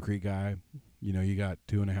concrete guy, you got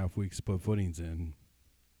 2.5 weeks to put footings in.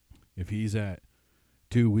 If he's at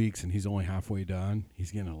 2 weeks and he's only halfway done,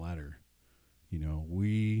 he's getting a letter.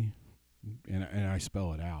 And I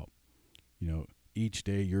spell it out. Each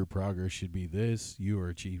day your progress should be this. You are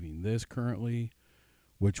achieving this currently,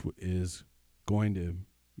 which is going to,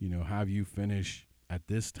 have you finish at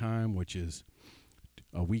this time, which is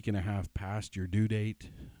a week and a half past your due date,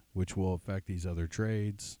 which will affect these other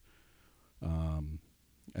trades.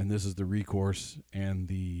 And this is the recourse and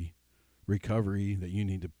the recovery that you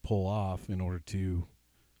need to pull off in order to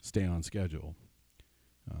stay on schedule.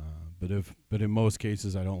 But in most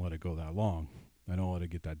cases, I don't let it go that long. I don't let it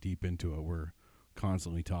get that deep into it. We're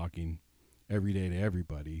constantly talking every day to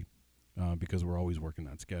everybody because we're always working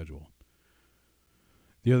that schedule.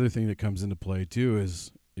 The other thing that comes into play too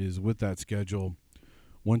is with that schedule,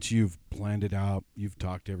 once you've planned it out, you've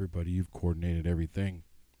talked to everybody, you've coordinated everything,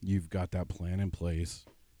 you've got that plan in place,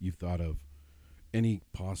 you've thought of any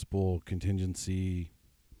possible contingency,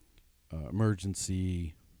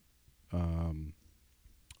 emergency,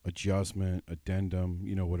 adjustment, addendum,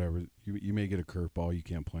 whatever. You may get a curveball you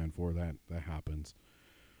can't plan for. That happens.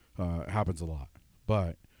 It happens a lot.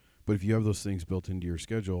 But if you have those things built into your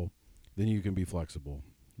schedule, then you can be flexible,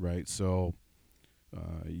 right? So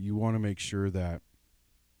You want to make sure that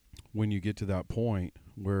when you get to that point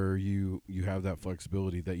where you have that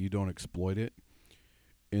flexibility, that you don't exploit it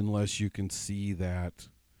unless you can see that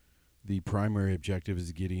the primary objective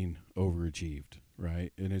is getting overachieved,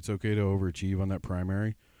 right? And it's okay to overachieve on that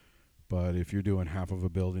primary, but if you're doing half of a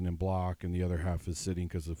building in block and the other half is sitting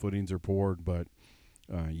because the footings are poured, but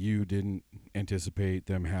you didn't anticipate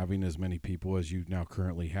them having as many people as you now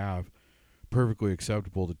currently have, perfectly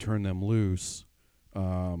acceptable to turn them loose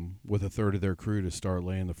with a third of their crew to start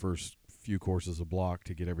laying the first few courses of block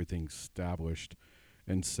to get everything established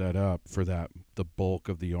and set up for the bulk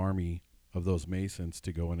of the army of those masons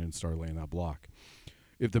to go in and start laying that block.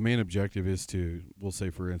 If the main objective is to, we'll say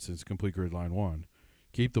for instance, complete grid line 1,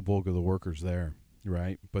 keep the bulk of the workers there,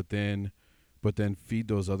 right? But then feed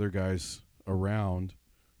those other guys around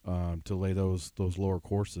to lay those lower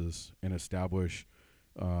courses and establish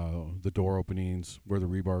the door openings, where the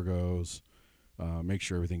rebar goes, make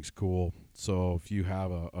sure everything's cool. So if you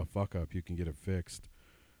have a fuck up, you can get it fixed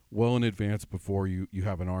well in advance before you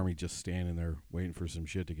have an army just standing there waiting for some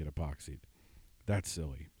shit to get epoxied. That's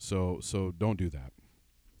silly. So don't do that.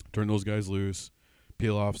 Turn those guys loose,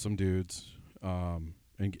 peel off some dudes,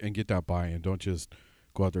 and get that buy-in. Don't just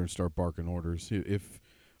go out there and start barking orders. If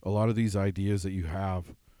a lot of these ideas that you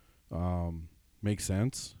have make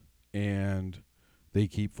sense and they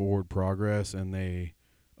keep forward progress and they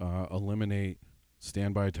eliminate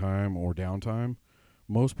standby time or downtime,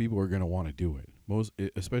 most people are going to want to do it.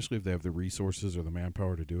 Especially if they have the resources or the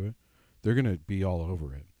manpower to do it, they're going to be all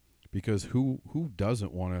over it. Because who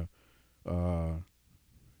doesn't want to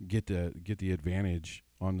get the advantage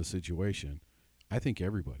on the situation? I think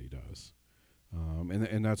everybody does,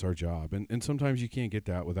 and that's our job. And sometimes you can't get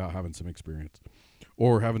that without having some experience,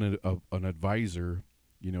 or having an advisor,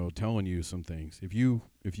 telling you some things. If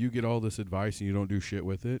you get all this advice and you don't do shit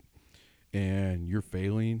with it, and you're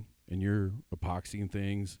failing and you're epoxying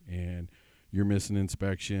things and you're missing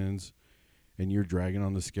inspections and you're dragging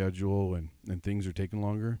on the schedule and things are taking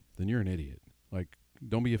longer, then you're an idiot. Like,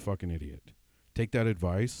 don't be a fucking idiot. Take that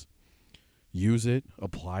advice, use it,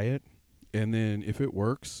 apply it, and then if it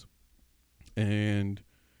works and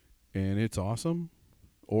it's awesome,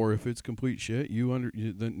 or if it's complete shit,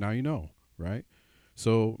 then now you know, right?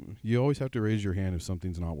 So you always have to raise your hand if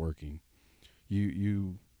something's not working.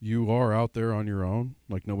 You are out there on your own,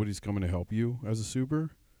 like nobody's coming to help you as a super.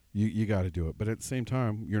 You got to do it. But at the same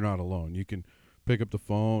time, you're not alone. You can pick up the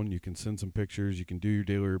phone, you can send some pictures, you can do your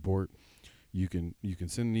daily report, you can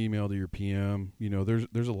send an email to your PM.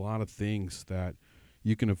 There's a lot of things that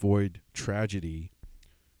you can avoid tragedy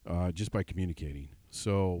just by communicating.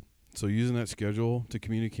 So using that schedule to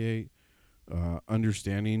communicate,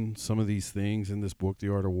 understanding some of these things in this book,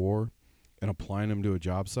 The Art of War, and applying them to a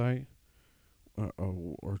job site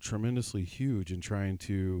are tremendously huge in trying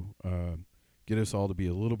to get us all to be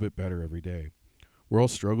a little bit better every day. We're all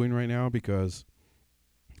struggling right now because,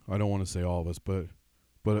 I don't want to say all of us, but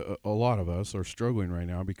a lot of us are struggling right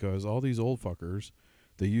now because all these old fuckers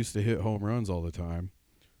that used to hit home runs all the time,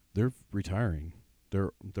 they're retiring.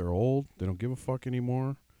 They're old. They don't give a fuck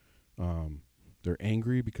anymore. They're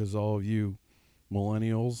angry because all of you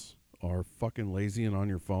millennials are fucking lazy and on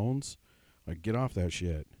your phones. Like, get off that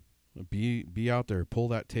shit. Be out there. Pull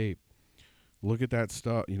that tape. Look at that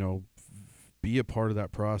stuff. Be a part of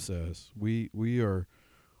that process. We are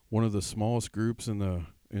one of the smallest groups in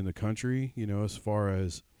the country, as far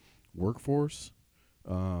as workforce.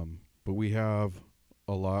 But we have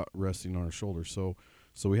a lot resting on our shoulders. So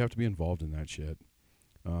we have to be involved in that shit.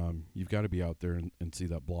 You've got to be out there and see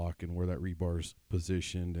that block and where that rebar's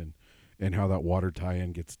positioned and how that water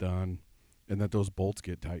tie-in gets done and that those bolts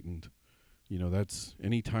get tightened. That's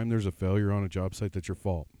anytime there's a failure on a job site, that's your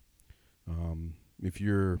fault. If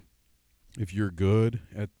you're good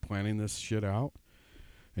at planning this shit out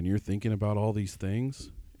and you're thinking about all these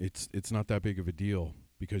things, it's not that big of a deal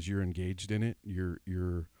because you're engaged in it.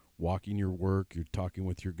 You're walking your work, you're talking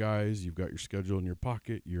with your guys, you've got your schedule in your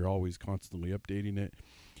pocket, you're always constantly updating it.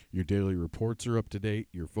 Your daily reports are up to date,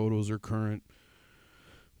 your photos are current.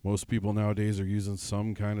 Most people nowadays are using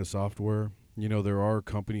some kind of software. There are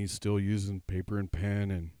companies still using paper and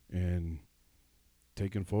pen and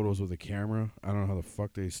taking photos with a camera. I don't know how the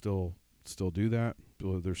fuck they still do that.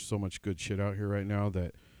 There's so much good shit out here right now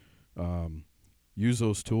that use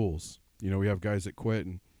those tools. We have guys that quit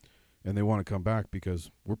and they want to come back because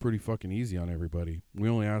we're pretty fucking easy on everybody. We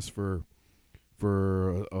only ask for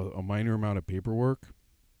a minor amount of paperwork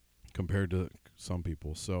compared to some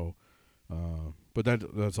people. So, but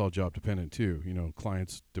that's all job dependent too.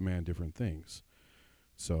 Clients demand different things.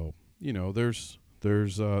 So, there's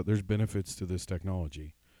benefits to this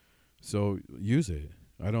technology. So use it.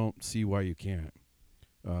 I don't see why you can't,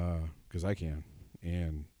 because I can,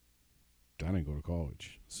 and I didn't go to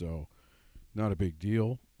college, so not a big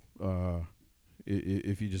deal.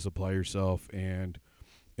 If you just apply yourself and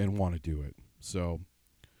want to do it. So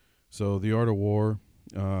the Art of War,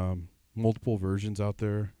 multiple versions out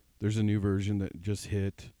there. There's a new version that just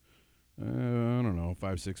hit. I don't know,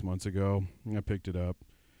 5-6 months ago. I picked it up,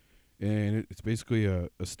 and it's basically a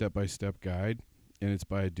step-by-step guide, and it's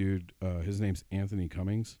by a dude. His name's Anthony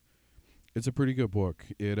Cummings. It's a pretty good book.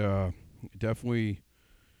 It definitely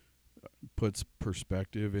puts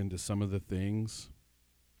perspective into some of the things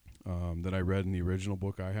that I read in the original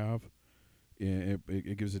book I have.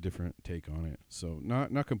 It gives a different take on it. So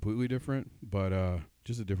not completely different, but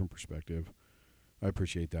just a different perspective. I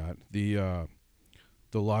appreciate that. The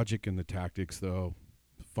logic and the tactics, though,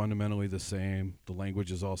 fundamentally the same. The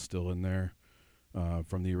language is all still in there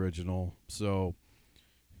from the original. So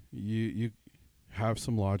you have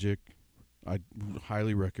some logic. I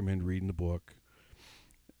highly recommend reading the book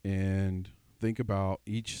and think about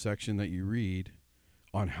each section that you read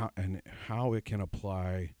on how it can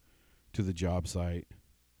apply to the job site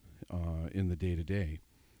in the day-to-day,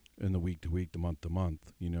 in the week-to-week, the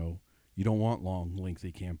month-to-month. You don't want long,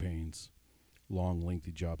 lengthy campaigns, long,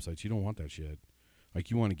 lengthy job sites. You don't want that shit. Like,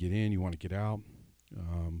 you want to get in, you want to get out.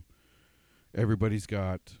 Everybody's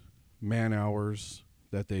got man hours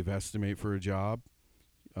that they've estimate for a job.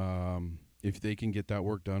 If they can get that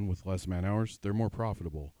work done with less man hours, they're more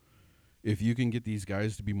profitable. If you can get these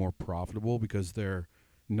guys to be more profitable because they're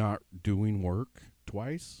not doing work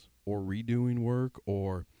twice or redoing work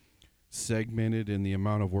or segmented in the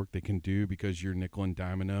amount of work they can do because you're nickel and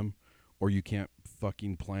diming them, or you can't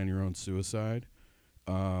fucking plan your own suicide,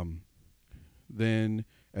 then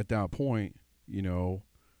at that point,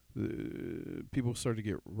 people start to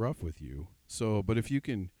get rough with you. So, but if you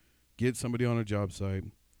can get somebody on a job site,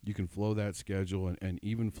 you can flow that schedule and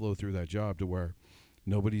even flow through that job to where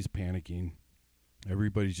nobody's panicking.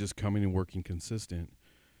 Everybody's just coming and working consistent.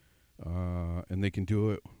 And they can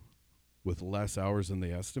do it with less hours than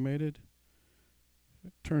they estimated.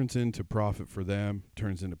 It turns into profit for them,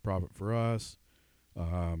 turns into profit for us.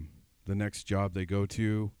 The next job they go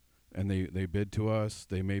to and they bid to us,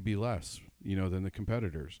 they may be less, than the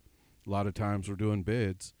competitors. A lot of times we're doing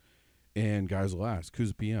bids and guys will ask, who's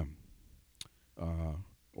the PM?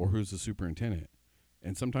 Or who's the superintendent?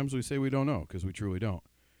 And sometimes we say we don't know because we truly don't.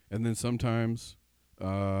 And then sometimes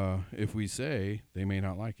if we say, they may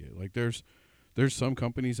not like it. Like there's some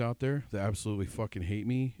companies out there that absolutely fucking hate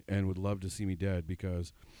me and would love to see me dead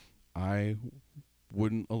because I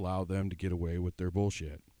wouldn't allow them to get away with their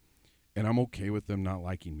bullshit. And I'm okay with them not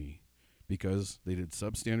liking me because they did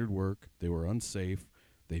substandard work. They were unsafe.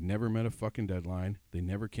 They never met a fucking deadline. They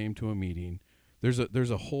never came to a meeting. There's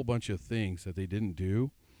a whole bunch of things that they didn't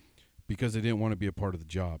do because they didn't want to be a part of the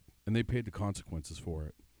job, and they paid the consequences for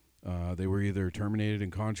it. They were either terminated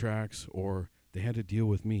in contracts or they had to deal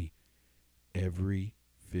with me every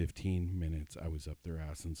 15 minutes. I was up their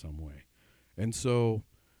ass in some way. And so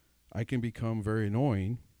I can become very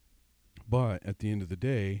annoying, but at the end of the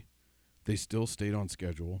day, they still stayed on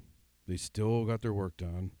schedule. They still got their work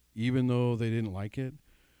done. Even though they didn't like it,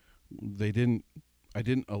 I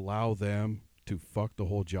didn't allow them to fuck the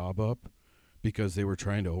whole job up because they were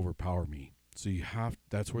trying to overpower me. So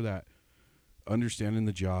that's where that understanding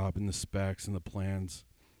the job and the specs and the plans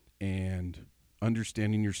and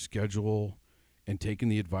understanding your schedule and taking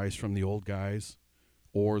the advice from the old guys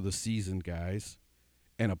or the seasoned guys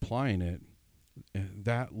and applying it,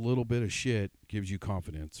 that little bit of shit gives you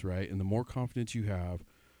confidence, right? And the more confidence you have,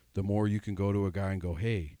 the more you can go to a guy and go,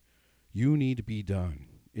 hey, you need to be done.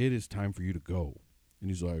 It is time for you to go. And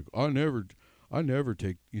he's like, I never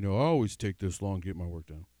take, I always take this long to get my work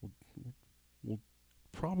done. Well,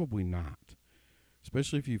 probably not.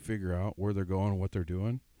 Especially if you figure out where they're going and what they're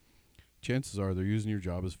doing. Chances are they're using your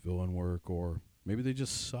job as fill-in work, or maybe they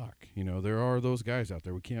just suck. There are those guys out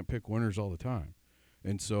there. We can't pick winners all the time.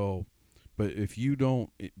 And so, but if you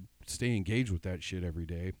don't stay engaged with that shit every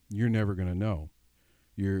day, you're never going to know.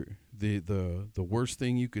 The worst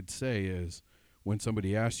thing you could say is when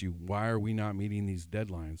somebody asks you, why are we not meeting these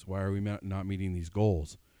deadlines? Why are we not meeting these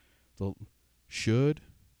goals? The should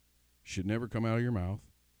never come out of your mouth.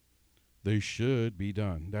 They should be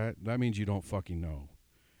done. That means you don't fucking know.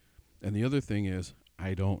 And the other thing is,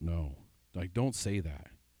 I don't know. Like, don't say that.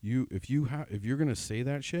 If you're gonna say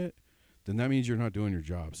that shit, then that means you're not doing your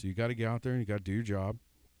job. So you got to get out there and you got to do your job.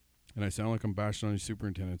 And I sound like I'm bashing on your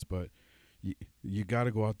superintendents, but you got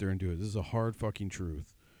to go out there and do it. This is a hard fucking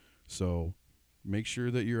truth. So make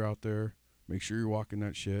sure that you're out there. Make sure you're walking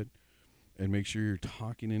that shit. and make sure you're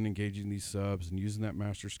talking and engaging these subs and using that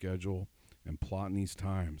master schedule and plotting these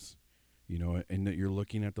times, and that you're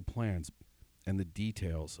looking at the plans and the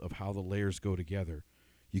details of how the layers go together.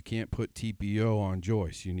 You can't put TPO on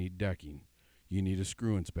joists. You need decking. You need a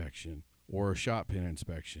screw inspection or a shot pin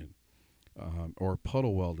inspection, or a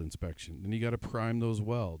puddle weld inspection. Then you got to prime those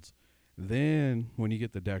welds. Then when you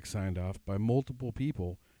get the deck signed off by multiple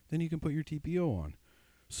people, then you can put your TPO on.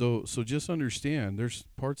 So just understand there's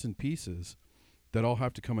parts and pieces that all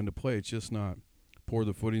have to come into play. It's just not pour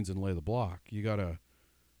the footings and lay the block. You got to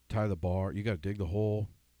tie the bar. You got to dig the hole,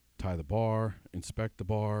 tie the bar, inspect the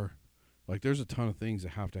bar. Like, there's a ton of things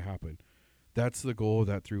that have to happen. That's the goal of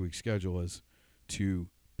that 3-week schedule, is to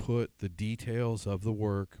put the details of the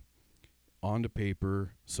work onto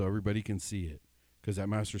paper so everybody can see it, because that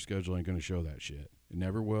master schedule ain't going to show that shit. It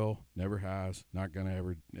never will, never has, not going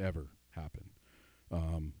to ever happen,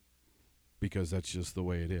 because that's just the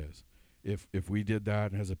way it is. If we did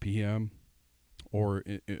that as a PM, or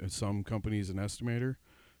in some companies an estimator,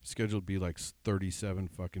 schedule would be like 37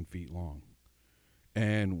 fucking feet long.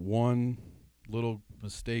 And one little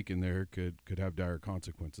mistake in there could have dire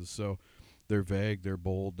consequences. So they're vague, they're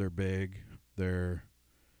bold, they're big, they're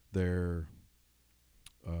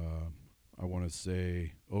I want to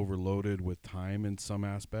say overloaded with time in some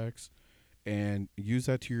aspects, and use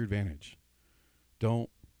that to your advantage. Don't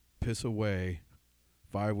piss away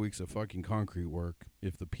 5 weeks of fucking concrete work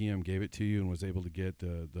if the PM gave it to you and was able to get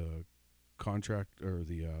the contract or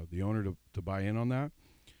the owner to buy in on that.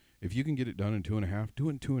 If you can get it done in 2.5, do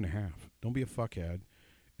it in 2.5. Don't be a fuckhead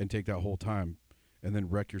and take that whole time and then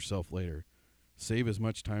wreck yourself later. Save as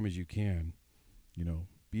much time as you can.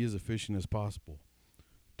 Be as efficient as possible.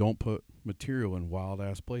 Don't put material in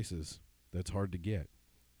wild-ass places that's hard to get.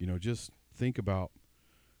 Just think about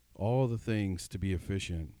all the things to be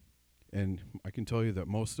efficient. And I can tell you that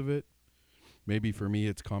most of it, maybe for me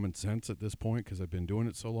it's common sense at this point because I've been doing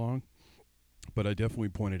it so long, but I definitely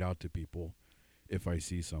point it out to people if I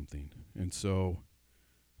see something. And so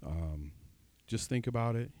just think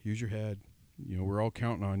about it. Use your head. We're all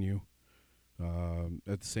counting on you.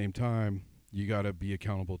 At the same time, you got to be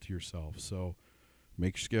accountable to yourself. So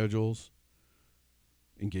make your schedules,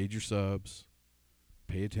 engage your subs,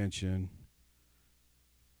 pay attention,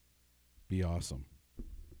 be awesome.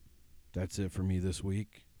 That's it for me this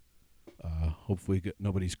week. Hopefully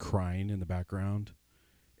nobody's crying in the background.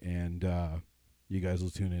 And you guys will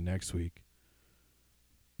tune in next week.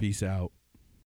 Peace out.